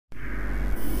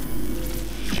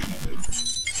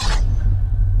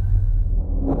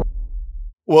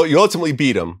Well, you ultimately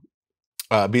beat them,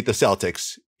 beat the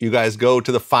Celtics. You guys go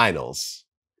to the finals,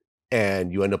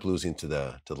 and you end up losing to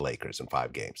the Lakers in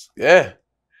 5 games. Yeah.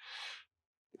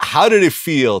 How did it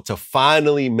feel to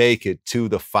finally make it to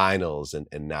the finals and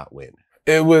not win?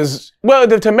 It was, well,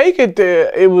 to make it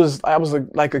there, I was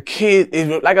like a kid.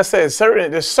 Like I said,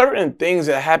 there's certain things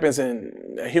that happens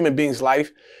in a human being's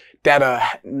life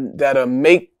that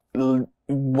make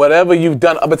whatever you've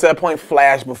done up until that point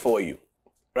flash before you,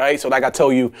 right? So like I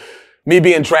told you, me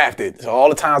being drafted, so all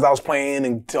the times I was playing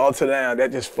and all to now,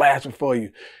 that just flashed before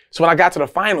you. So when I got to the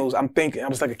finals, I'm thinking, I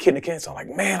was like a kid in the cancer. I'm like,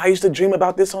 man, I used to dream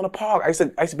about this on the park. I used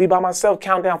to be by myself,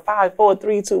 count down 5, 4,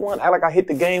 3, 2, 1. I hit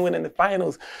the game winning the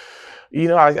finals. You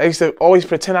know, I used to always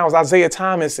pretend I was Isaiah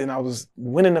Thomas and I was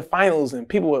winning the finals and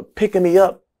people were picking me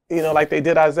up, you know, like they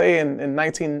did Isaiah in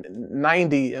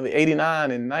 1990,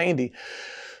 89 and 90.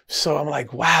 So I'm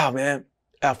like, wow, man,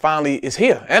 finally it's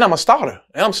here. And I'm a starter.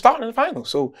 And I'm starting in the finals.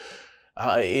 So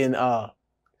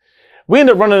we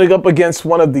ended up running up against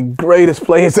one of the greatest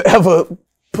players to ever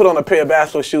put on a pair of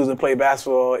basketball shoes and play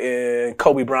basketball in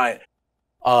Kobe Bryant.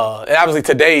 And obviously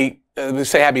today, we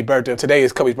say happy birthday. Today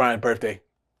is Kobe Bryant's birthday.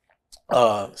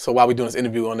 So while we're doing this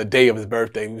interview on the day of his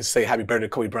birthday, we say happy birthday to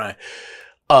Kobe Bryant.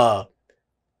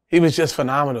 He was just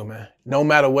phenomenal, man. No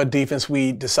matter what defense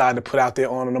we decide to put out there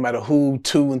on him, no matter who,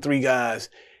 2 and 3 guys,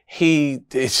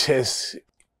 it's just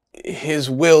his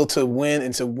will to win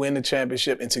and to win the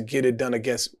championship and to get it done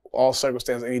against all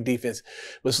circumstances, any defense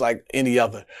was like any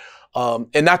other.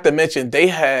 And not to mention, they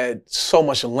had so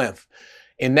much length.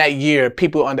 In that year,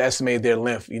 people underestimated their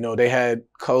length. You know, they had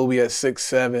Kobe at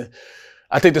 6'7".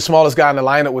 I think the smallest guy in the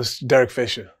lineup was Derek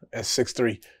Fisher at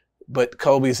 6'3". But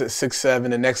Kobe's at 6'7".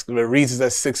 The next, Reeves is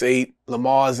at 6'8".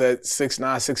 Lamar's at 6'9",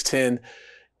 6'10".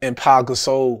 And Pau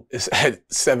Gasol is at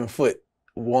 7'1"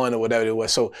 or whatever it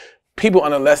was. So people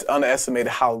underestimated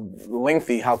how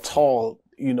lengthy, how tall,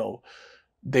 you know,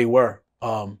 they were.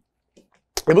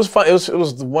 It was fun. It was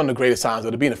one of the greatest times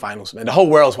to be in the finals, man. The whole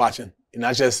world's watching,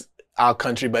 not just our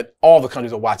country, but all the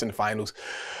countries are watching the finals.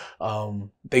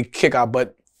 They kick our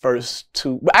butt first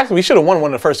 2. But actually, we should have won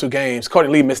one of the first 2 games.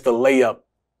 Courtney Lee missed the layup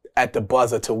at the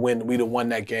buzzer to win. We'd have won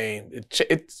that game.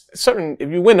 It's certain. If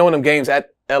you win one of them games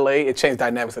at LA, it changed the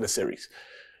dynamics of the series.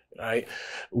 Right?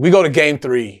 We go to game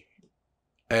 3,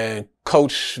 and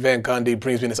Coach Van Gundy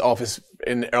brings me in his office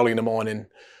early in the morning,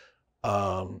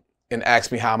 and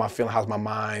asks me how am I feeling, how's my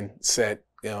mind set,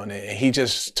 you know, and he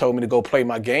just told me to go play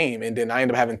my game, and then I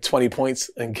ended up having 20 points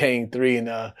in game 3,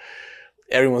 and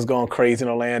everyone's going crazy in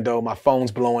Orlando. My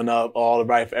phone's blowing up.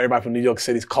 Everybody from New York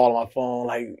City's calling my phone,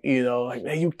 like, you know, like,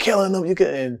 man, you killing them.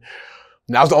 And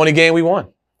that was the only game we won.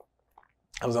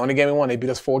 That was the only game we won. They beat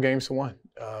us 4 games to 1.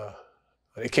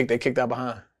 They kicked out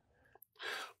behind.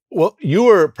 Well, you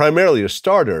were primarily a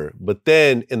starter, but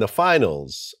then in the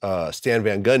finals, Stan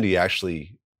Van Gundy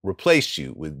actually replaced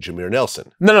you with Jameer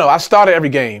Nelson. No, I started every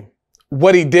game.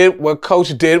 What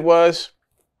Coach did was,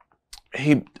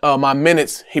 he brought my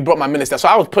minutes down. So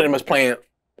I was pretty much playing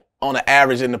on an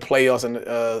average in the playoffs, and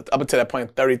up until that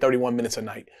point, 30, 31 minutes a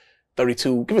night.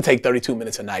 32, give or take 32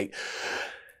 minutes a night.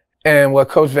 And what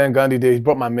Coach Van Gundy did, he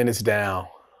brought my minutes down.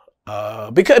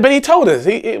 But he told us,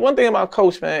 one thing about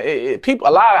Coach, man,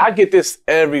 I get this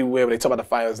everywhere when they talk about the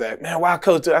finals, that, man, why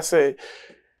Coach do? I said,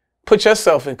 put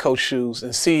yourself in Coach's shoes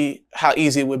and see how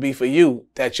easy it would be for you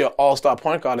that your all-star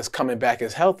point guard is coming back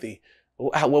as healthy.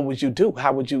 What would you do?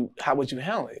 How would you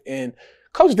handle it? And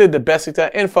Coach did the best he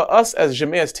could. And for us as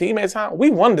Jameer's teammates, we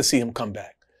wanted to see him come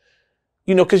back.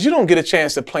 You know, because you don't get a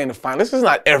chance to play in the finals. This is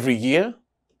not every year.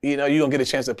 You know, you don't get a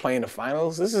chance to play in the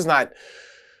finals. This is not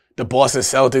the Boston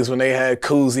Celtics when they had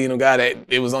Cousy and a guy that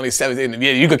it was only 17.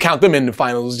 Yeah, you could count them in the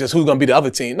finals, just who's going to be the other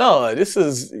team. No, this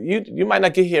is, you might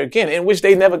not get here again, in which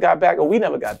they never got back, or we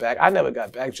never got back. I never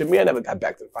got back. Jameer never got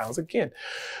back to the finals again.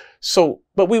 So,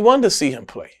 but we wanted to see him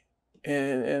play.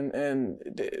 And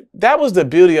that was the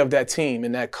beauty of that team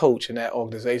and that coach and that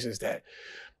organization, is that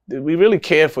we really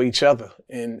cared for each other.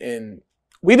 And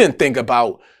we didn't think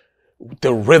about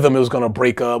the rhythm it was going to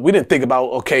break up. We didn't think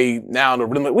about, okay, now the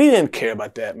rhythm. We didn't care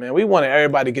about that, man. We wanted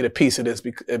everybody to get a piece of this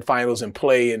at finals and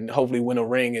play and hopefully win a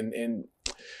ring. And you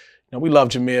know, we love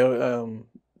Jameer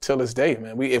till this day,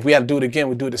 man. If we had to do it again,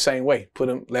 we'd do it the same way.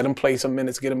 Let him play some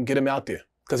minutes, get him out there.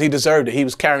 Because he deserved it. He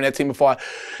was carrying that team before.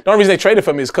 The only reason they traded for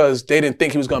him is because they didn't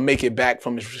think he was going to make it back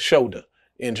from his shoulder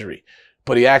injury.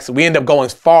 But we ended up going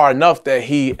far enough that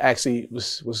he actually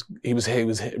was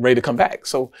ready to come back.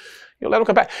 So, you know, let him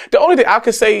come back. The only thing I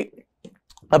could say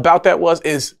about that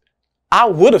is I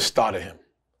would have started him.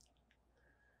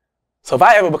 So if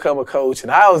I ever become a coach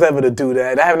and I was ever to do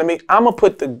that, I'm gonna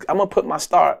put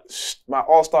my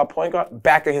all-star point guard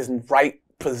back in his right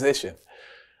position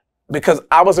because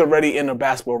I was already in a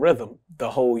basketball rhythm the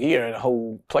whole year and the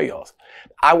whole playoffs.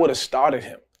 I would have started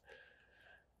him.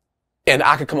 And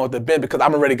I could come off the bench because I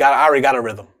already got a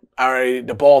rhythm.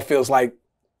 The ball feels like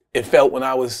it felt when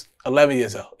I was 11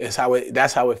 years old. That's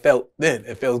how it felt then.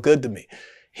 It feels good to me.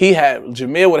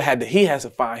 Jameer he has to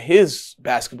find his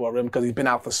basketball rhythm because he's been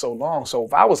out for so long. So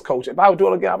if I was coaching, if I would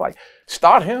do it again, I'd be like,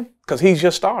 start him because he's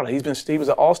your starter. He was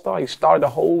an all-star. He started the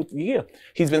whole year.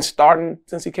 He's been starting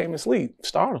since he came in this league.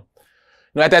 Start him.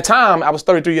 At that time, I was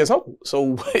 33 years old,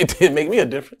 so it didn't make me a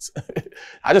difference.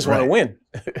 I just want to win.